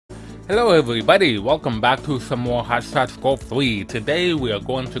Hello everybody, welcome back to some more Hot Shots Golf 3. Today we are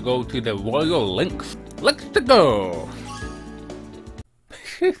going to go to the Royal Links. Let's go!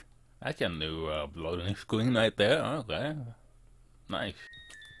 That's a new loading screen right there, okay. Nice.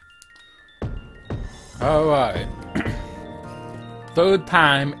 Alright. Third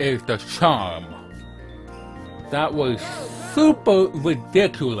time is the charm. That was super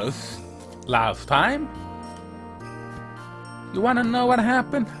ridiculous last time. You wanna know what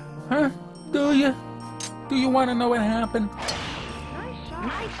happened? Huh? Do you? Do you want to know what happened?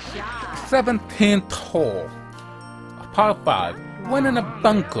 Nice shot. 17th hole. Par 5. Went in a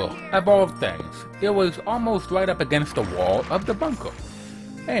bunker, of all things. It was almost right up against the wall of the bunker.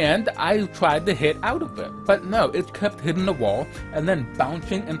 And I tried to hit out of it. But no, it kept hitting the wall and then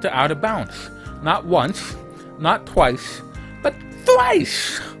bouncing into out of bounds. Not once, not twice, but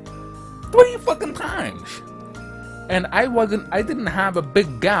thrice! 3 fucking times! And I didn't have a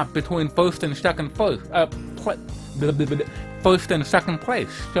big gap between first and second place,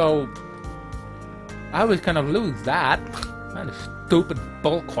 so I was gonna lose that. That is stupid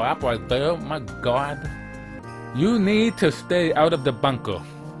bullcrap right there, my god. You need to stay out of the bunker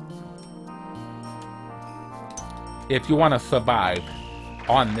if you want to survive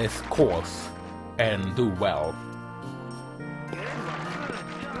on this course and do well.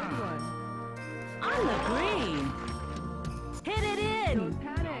 On the green. Hit it in.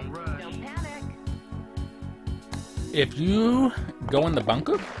 Don't panic. If you go in the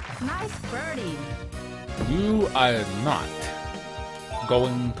bunker, Nice birdie. you are not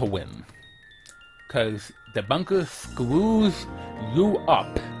going to win. Because the bunker screws you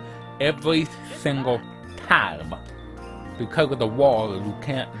up every single time. Because of the wall, you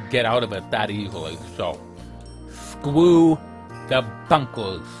can't get out of it that easily. So, screw the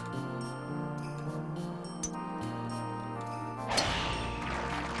bunkers.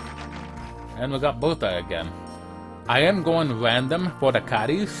 And we got Bertha again. I am going random for the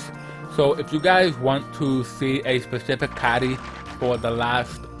caddies, so if you guys want to see a specific caddy for the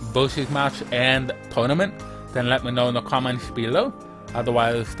last versus match and tournament, then let me know in the comments below.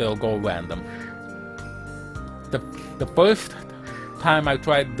 Otherwise, they'll go random. The first time I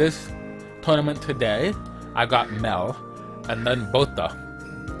tried this tournament today, I got Mel, and then Bertha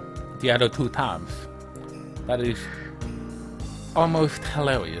the other 2 times. That is almost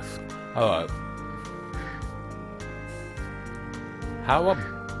hilarious. Alright. How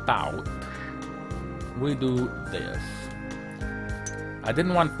about we do this? I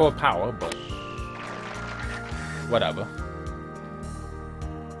didn't want full power, but whatever.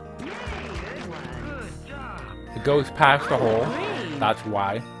 It goes past the hole. That's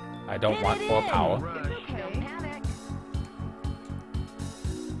why I don't want full power.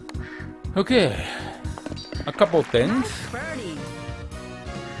 Okay. A couple things.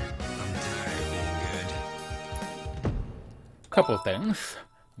 Couple things.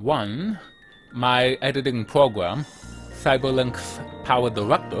 One, my editing program, Cyberlink's Power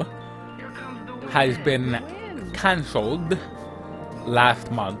Director, has been cancelled last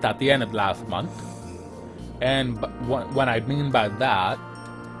month, at the end of last month. And what I mean by that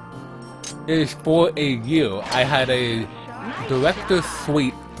is for a year I had a Director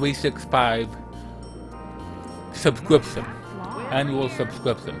Suite 365 subscription, annual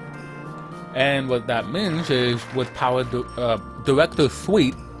subscription. And what that means is with Director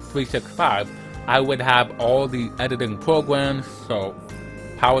Suite 365, I would have all the editing programs, so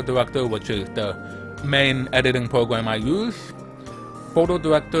Power Director, which is the main editing program I use, Photo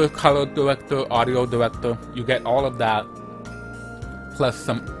Director, Color Director, Audio Director, you get all of that,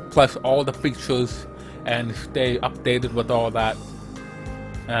 plus all the features, and stay updated with all that.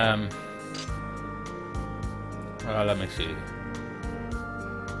 Let me see.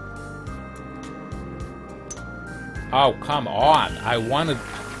 Oh, come on. I wanted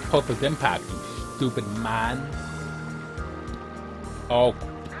Perfect Impact, you stupid man. Oh,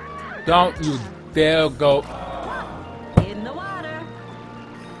 don't you dare go. In the water.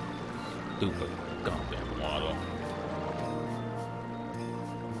 Stupid goddamn water.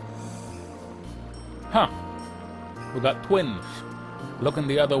 Huh. We got twins. Looking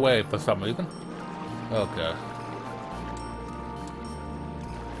the other way for some reason. Okay.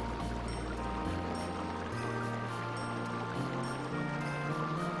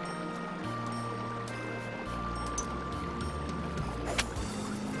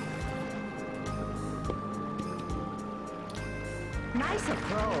 Nice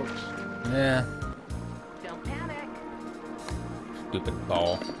approach. Yeah. Don't panic. Stupid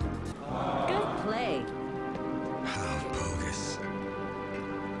ball. Good play. How bogus.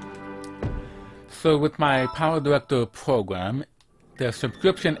 So with my Power Director program, the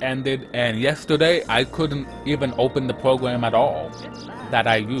subscription ended, and yesterday I couldn't even open the program at all that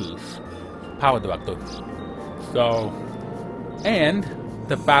I use, Power Director. So, and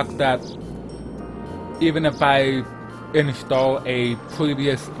the fact that even if I install a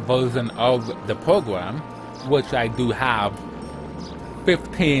previous version of the program, which I do have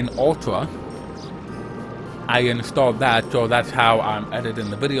 15 Ultra, I installed that, so that's how I'm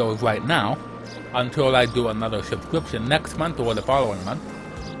editing the videos right now, until I do another subscription next month or the following month.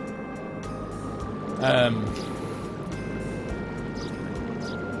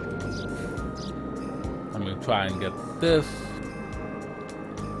 Let me try and get this.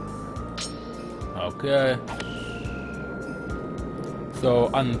 Okay. So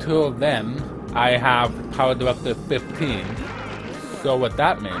until then, I have Power Director 15. So what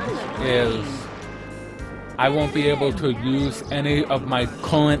that means is I won't be able to use any of my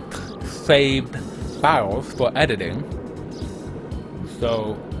current saved files for editing.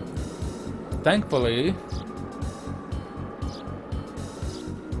 So thankfully,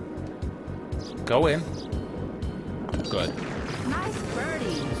 go in. Good. Nice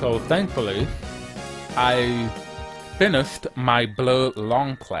birdie. So thankfully, I finished my Blur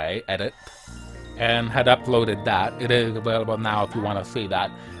LongPlay edit and had uploaded that. It is available now if you want to see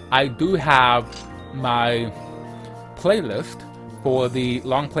that. I do have my playlist for the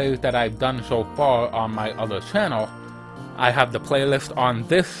LongPlays that I've done so far on my other channel. I have the playlist on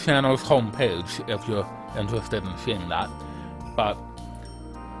this channel's homepage if you're interested in seeing that. But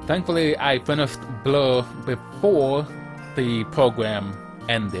thankfully I finished Blur before the program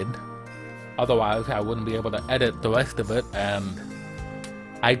ended. Otherwise I wouldn't be able to edit the rest of it, and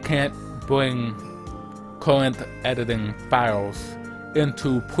I can't bring current editing files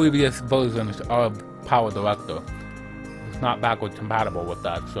into previous versions of Power Director. It's not backwards compatible with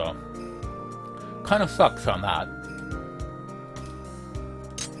that, so kind of sucks on that.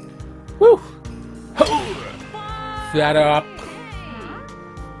 Woo! Shut up!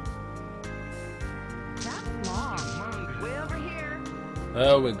 That's long. Way over here.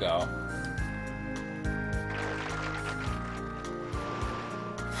 There we go.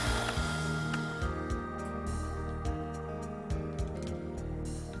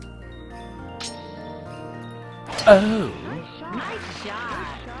 Oh! Nice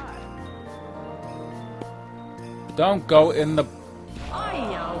shot. Don't go in the... Oh,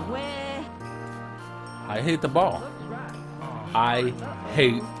 yeah, way. I hate the ball. I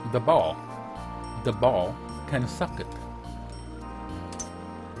hate the ball. The ball can suck it.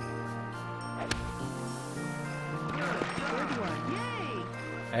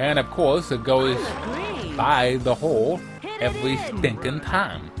 And of course it goes by the hole every stinking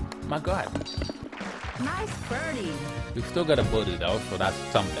time. My God. Nice birdie. We still got a birdie though, so that's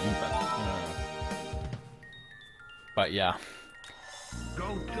something, but yeah.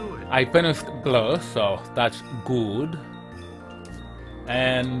 Go do it. I finished Blur, so that's good.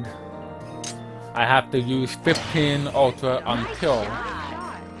 And I have to use 15 Ultra until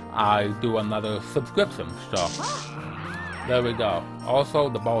I do another subscription, so there we go. Also,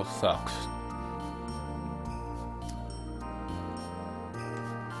 the ball sucks.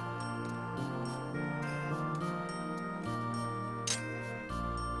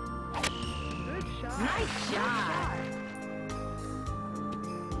 Nice shot.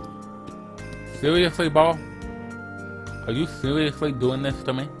 Seriously, ball? Are you seriously doing this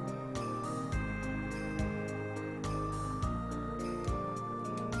to me?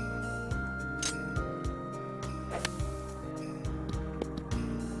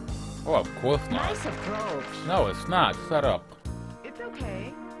 Oh, of course not. Nice approach. No, it's not. Shut up. It's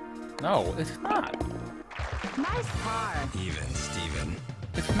okay. No, it's not. Nice par. Even, Steven.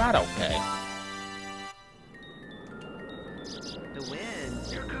 It's not okay. The wind.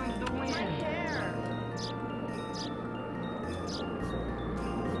 Here comes the wind. Right there.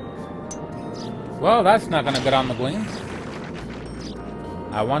 Well, that's not gonna get on the greens.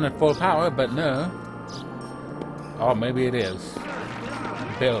 I wanted full power, but no. Oh, maybe it is.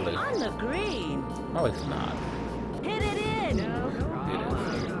 Barely. On the green. No, it's not. Hit it in. It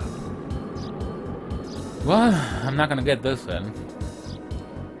is. Well, I'm not gonna get this in.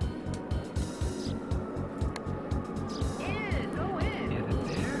 Go in.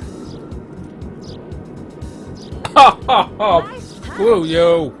 Ha ha ha! Screw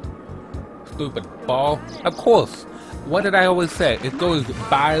you! Stupid ball. Of course. What did I always say? It goes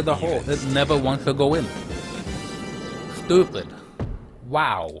by the hole. It never wants to go in. Stupid.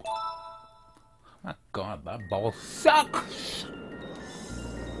 Wow. My God, that ball sucks!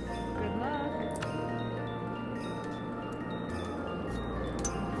 Good luck.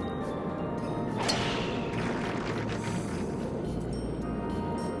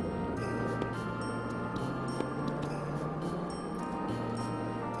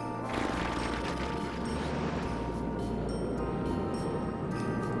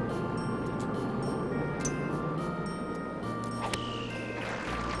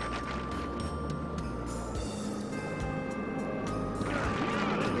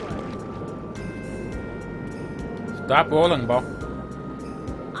 Stop rolling, ball.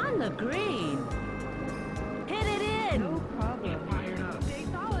 On the green. Hit it in. No problem. Fired up. Stay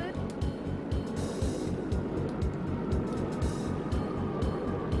solid.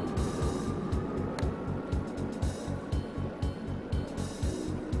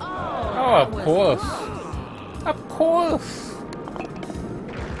 Oh, of course. Of course.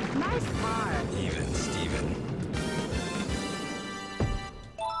 Nice par. Even Steven.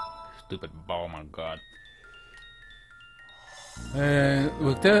 Stupid ball, my god.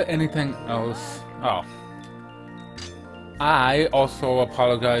 Was there anything else? Oh. I also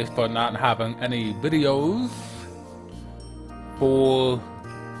apologize for not having any videos for...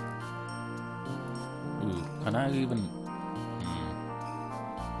 Ooh, can I even...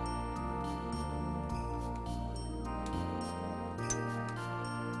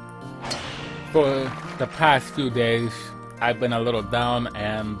 For the past few days, I've been a little down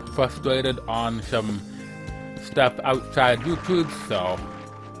and frustrated on some stuff outside YouTube, so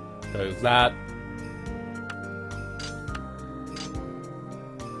there's that.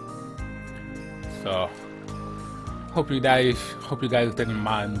 So hope you guys didn't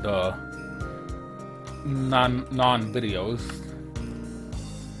mind the non videos.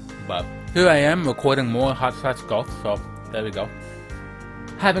 But here I am recording more Hot Shots Golf, so there we go.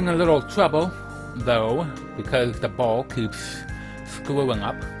 Having a little trouble though because the ball keeps screwing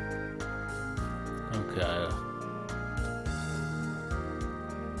up. Okay.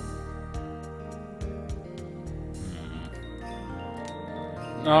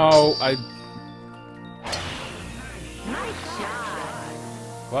 No, Nice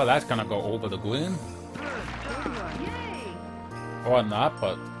shot. well, that's gonna go over the green. Yay. Or not,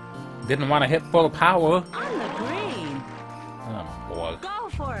 but didn't want to hit full power. On the green. Oh boy. Go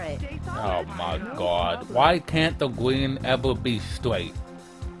for it. Oh my god. Why can't the green ever be straight?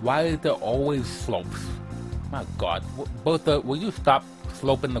 Why is there always slopes? My god. Bertha, will you stop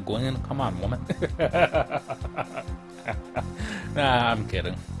sloping the green? Come on, woman. Nah, I'm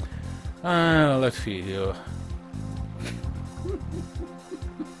kidding. Let's see here.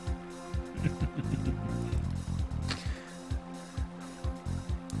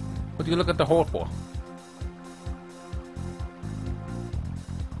 What do you look at the hole for?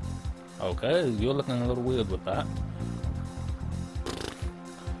 Okay, you're looking a little weird with that.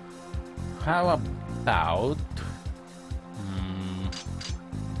 How about...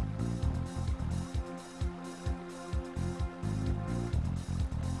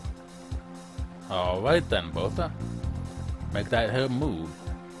 Alright then, Bertha. Make that hair move.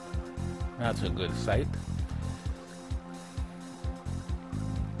 That's a good sight.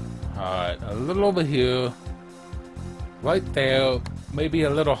 Alright, a little over here. Right there. Maybe a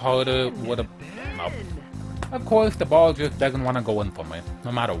little harder with a... Nope. Of course, the ball just doesn't want to go in for me.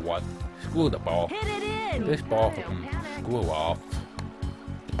 No matter what. Screw the ball. Hit it in. This ball can screw off.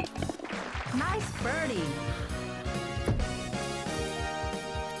 Nice birdie.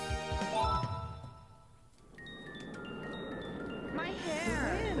 My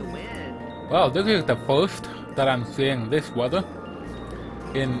hair. The win. Well, this is the first that I'm seeing this weather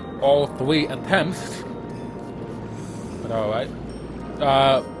in all 3 attempts. But alright.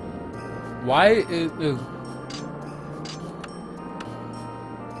 Why is...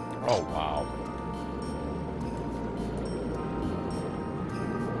 Oh, wow.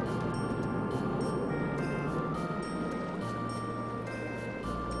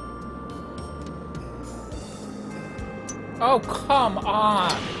 Oh, come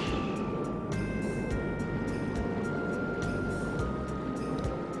on!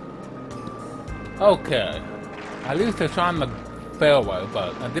 Okay. At least it's on the fairway,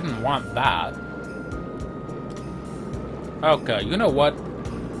 but I didn't want that. Okay, you know what?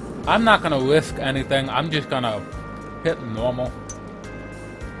 I'm not gonna risk anything. I'm just gonna hit normal.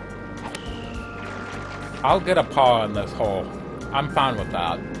 I'll get a par in this hole. I'm fine with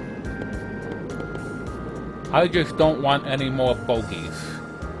that. I just don't want any more bogeys.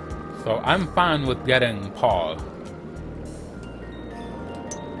 So I'm fine with getting par.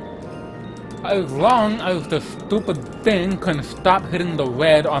 As long as the stupid thing can stop hitting the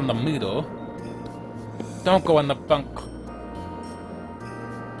red on the meter. Don't go in the bunk.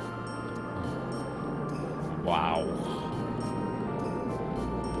 Wow.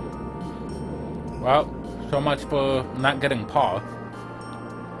 Well, so much for not getting par.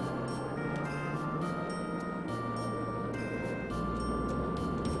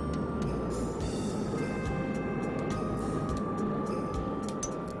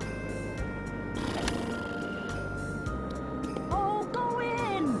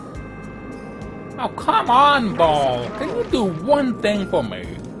 Oh, come on, ball. Can you do one thing for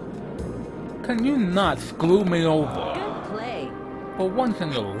me? Can you not screw me over? Good play. For once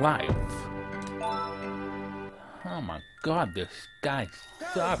in your life. Oh my god, this guy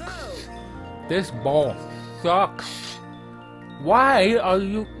sucks. This ball sucks. Why are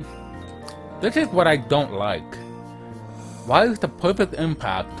you... This is what I don't like. Why is the perfect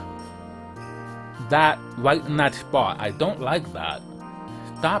impact that right in that spot? I don't like that.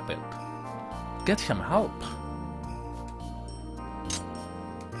 Stop it. Get some help.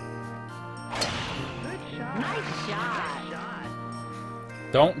 Nice shot.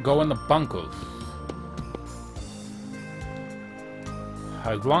 Don't go in the bunkers.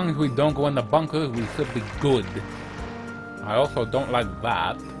 As long as we don't go in the bunkers, we should be good. I also don't like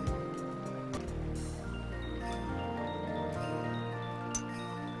that.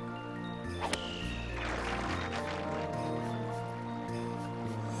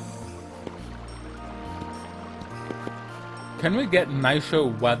 Can we get nicer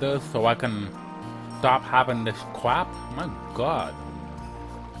weather so I can stop having this crap? My god.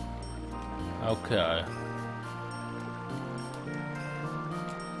 Okay.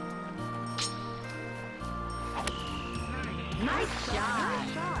 Nice shot.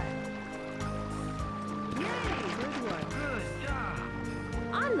 Good job.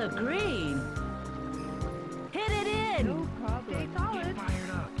 On the green. Hit it in. No problem. Get fired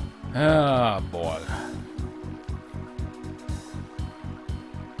up. Oh boy.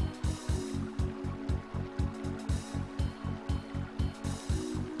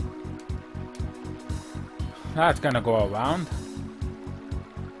 That's gonna go around.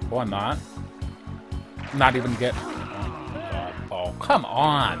 Or not. Not even get... Oh, come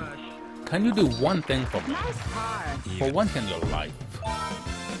on! Can you do one thing for me? Nice par. For once in your life.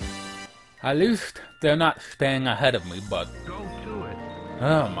 At least they're not staying ahead of me, but... Go to it.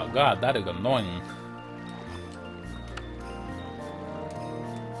 Oh my god, that is annoying.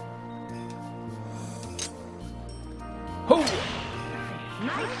 Oh!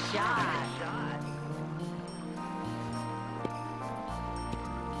 Nice shot.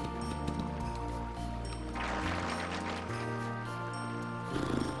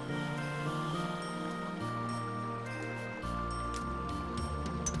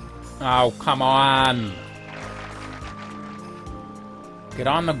 Oh, come on! Get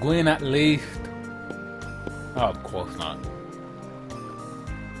on the green at least. Oh, of course not.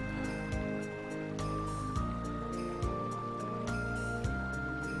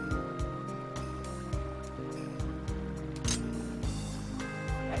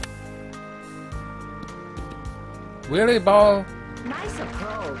 Really, ball? Nice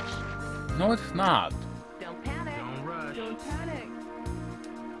approach. No, it's not. Don't panic. Don't rush. Don't panic.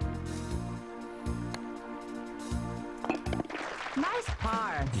 Nice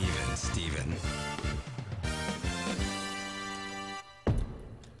par. Even, Steven.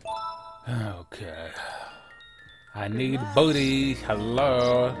 Okay. I need booty.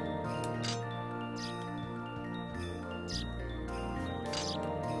 Hello.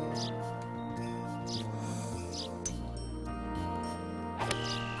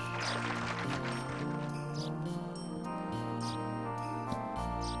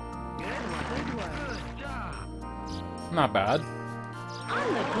 Good one. Good job. Not bad. On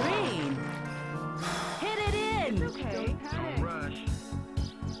the green. Hit it in. Okay. Don't Don't panic. rush.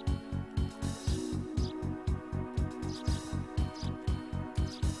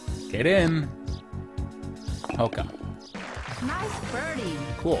 Get in. Okay. Nice birdie.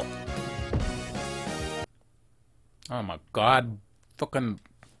 Cool. Oh my god. Fucking.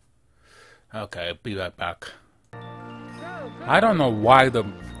 Okay, be right back. Go, go. I don't know why the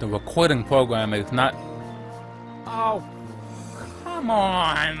recording program is not... Oh, come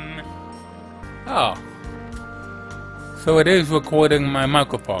on. Oh. So it is recording my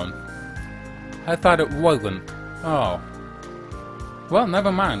microphone. I thought it wasn't. Oh. Well,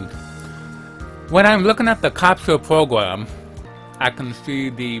 never mind. When I'm looking at the capture program, I can see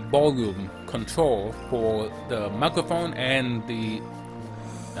the volume control for the microphone and the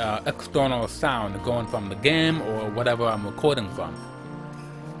external sound going from the game or whatever I'm recording from.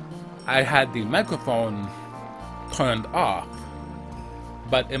 I had the microphone turned off,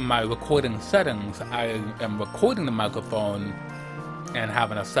 but in my recording settings I am recording the microphone and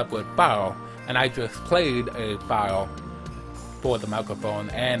having a separate file, and I just played a file for the microphone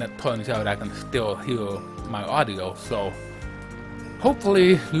and it turns out I can still hear my audio, so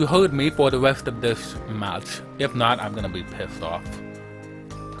hopefully you heard me for the rest of this match. If not, I'm gonna be pissed off.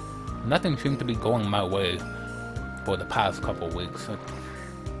 Nothing seems to be going my way for the past couple weeks.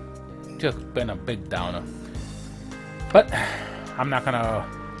 It's just been a big downer. But I'm not gonna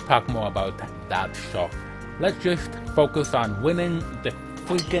talk more about that, so let's just focus on winning the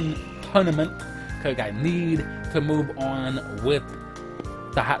freaking tournament because I need to move on with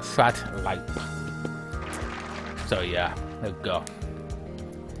the hot shot life. So yeah, let's go.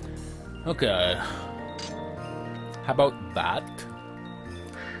 Okay. How about that?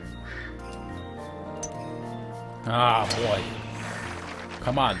 Ah, boy.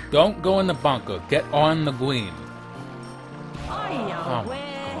 Come on, don't go in the bunker. Get on the green. Oh my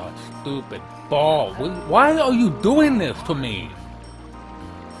god, stupid ball. Why are you doing this to me?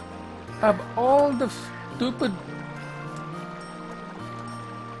 Of all the stupid...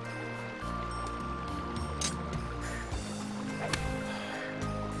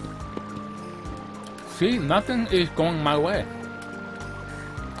 See, nothing is going my way.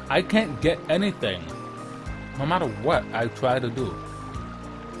 I can't get anything, no matter what I try to do.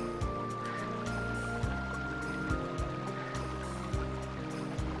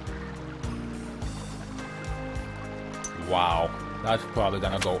 Wow, that's probably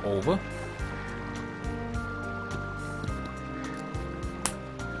gonna go over.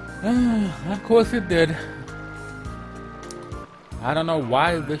 Of course it did. I don't know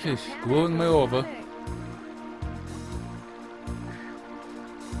why this is screwing me over.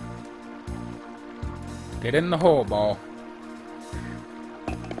 Get in the hole, ball.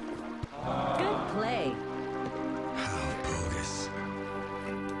 Good play. How bogus.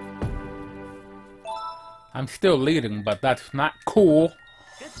 I'm still leading, but that's not cool.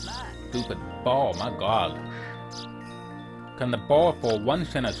 Good luck. Stupid ball, my god. Can the ball for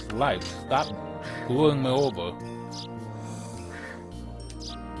once in its life stop screwing me over?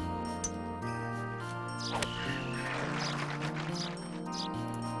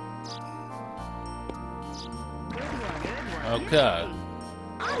 Okay.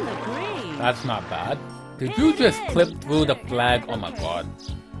 On the green. That's not bad. Did you just clip through the flag? Oh my god.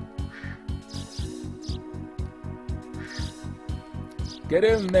 Get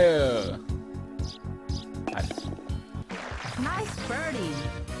in there. Nice birdie.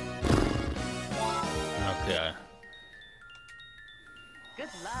 Okay. Good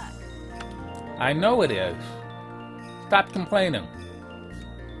luck. I know it is. Stop complaining.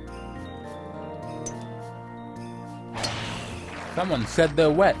 Someone said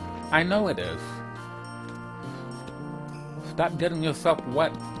they're wet. I know it is. Stop getting yourself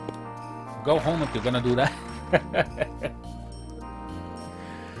wet. Go home if you're gonna do that.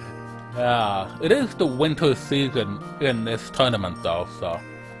 It is the winter season in this tournament though, so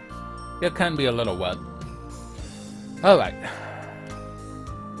it can be a little wet. Alright.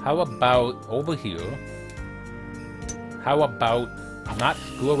 How about over here? How about not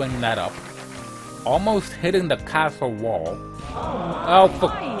screwing that up? Almost hitting the castle wall. Oh, for...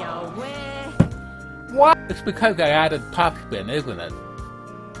 What? It's because I added topspin, isn't it?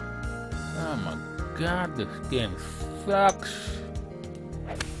 Oh my god, this game sucks.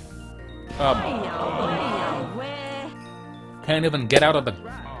 Can't even get out of the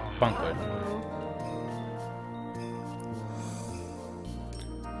bunker.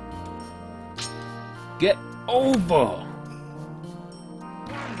 Get over!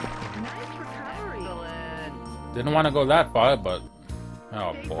 Nice recovery. Didn't want to go that far, but...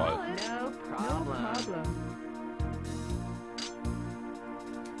 Oh boy. No problem.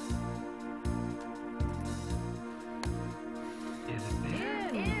 Is it there?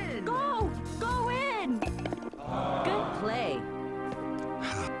 In. Go in. Good play.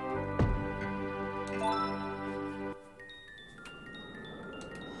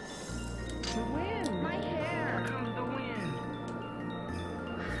 The wind. My hair. Here comes the wind.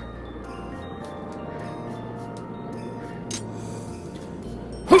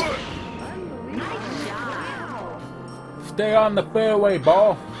 Nice shot. Stay on the fairway,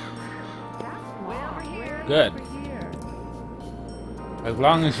 ball. Way over here. Good. Over here. As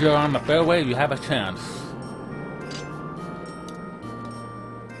long as you're on the fairway, you have a chance.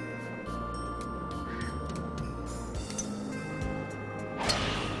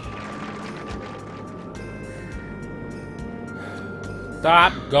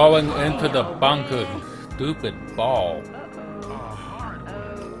 Stop going into the bunker, you stupid ball. Oh, hard.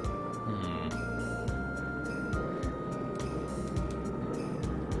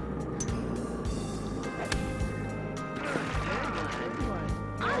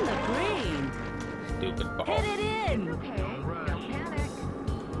 On the green. Stupid ball. Hit it in. Okay. Don't rush. Don't panic.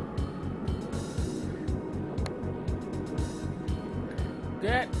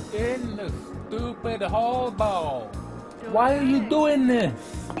 Get in the stupid hole, ball. Why are you doing this?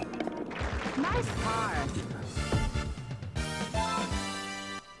 Nice par.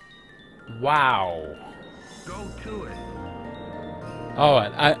 Wow. Go to it.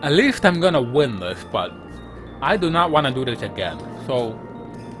 Alright, at least I'm gonna win this, but I do not want to do this again. So,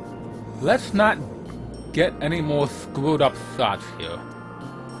 Let's not get any more screwed up shots here.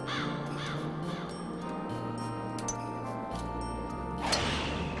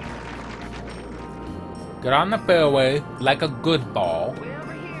 Get on the fairway like a good ball. Way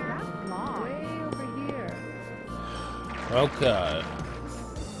over here. That's long. Way over here. Okay.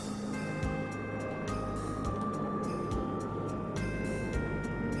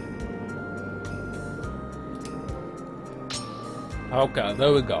 Okay,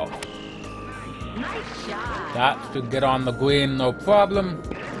 there we go. Nice shot. That should get on the green, no problem.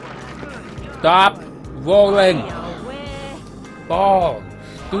 Stop rolling. Away. Ball.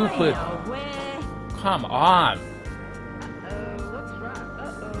 Stupid. Away. Come on. Looks rough.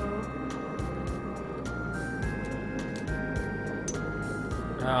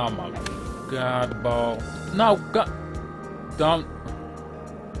 Oh my god, ball. No, go. Don't.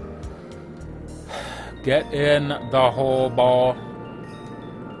 Get in the hole, ball.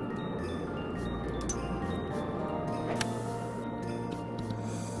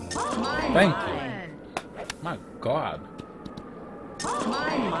 Thank you. My god.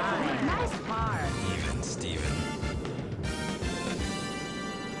 My. Nice par. Even Steven.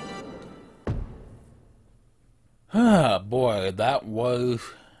 Ah, boy, that was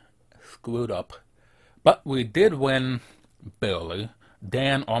screwed up. But we did win barely.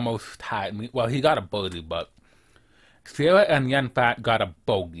 Dan almost tied me. Well, he got a birdie, but Sierra and Yenfat got a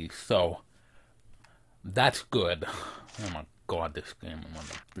bogey, so that's good. Oh my god, this game. I'm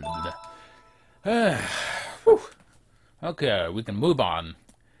on the Okay, we can move on.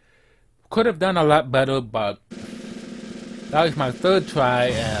 Could have done a lot better, but that was my third try,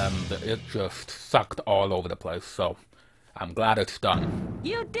 and it just sucked all over the place, so I'm glad it's done.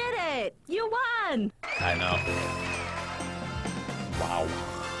 You did it. You won. I know. Wow.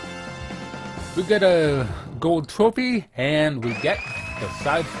 We get a gold trophy, and we get the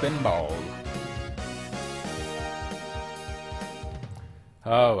side spin ball.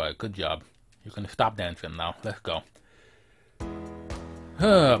 Alright, good job. You can stop dancing now. Let's go.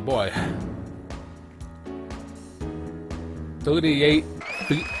 Oh boy. 38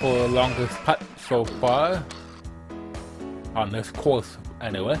 feet for the longest putt so far. On this course,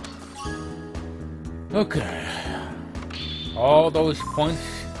 anyway. Okay. All those points,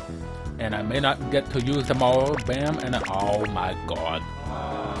 and I may not get to use them all. Bam, and oh my god.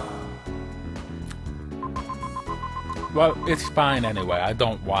 Well, it's fine anyway. I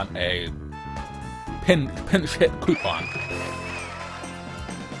don't want a pinch hit coupon.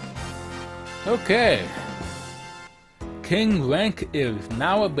 Okay. King rank is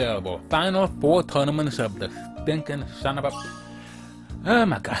now available. Final 4 tournaments of the stinking son of a... Oh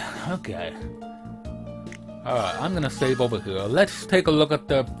my god. Okay. Alright, I'm gonna save over here. Let's take a look at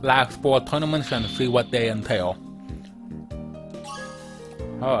the last 4 tournaments and see what they entail.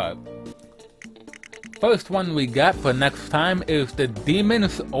 Alright. First one we got for next time is the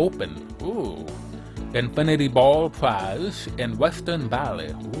Demons Open. Ooh. Infinity Ball Prize in Western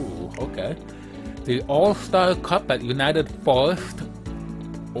Valley. Ooh, okay. The All-Star Cup at United Forest.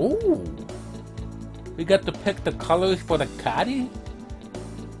 Ooh. We get to pick the colors for the caddy?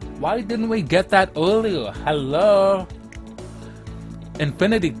 Why didn't we get that earlier? Hello?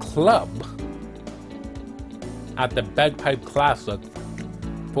 Infinity Club at the Bagpipe Classic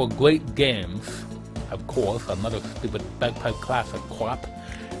for great games. Of course, another stupid Bagpipe Classic crap.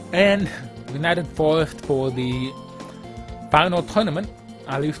 And United Forest for the final tournament.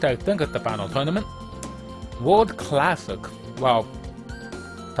 At least I think it's the final tournament. World Classic. Well,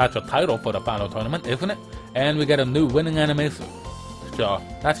 that's a title for the final tournament, isn't it? And we get a new winning animation. So,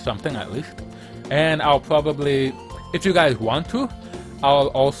 that's something at least. And I'll probably, if you guys want to, I'll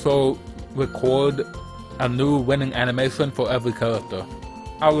also record a new winning animation for every character.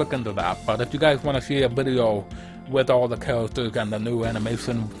 I'll look into that, but if you guys want to see a video with all the characters and the new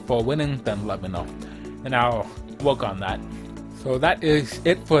animation for winning, then let me know. And I'll work on that. So that is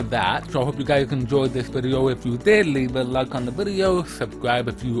it for that. So I hope you guys enjoyed this video. If you did, leave a like on the video, subscribe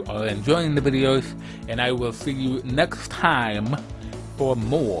if you are enjoying the videos, and I will see you next time for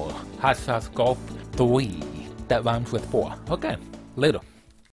more Hot Sauce Golf 3 that rhymes with 4. Okay, later.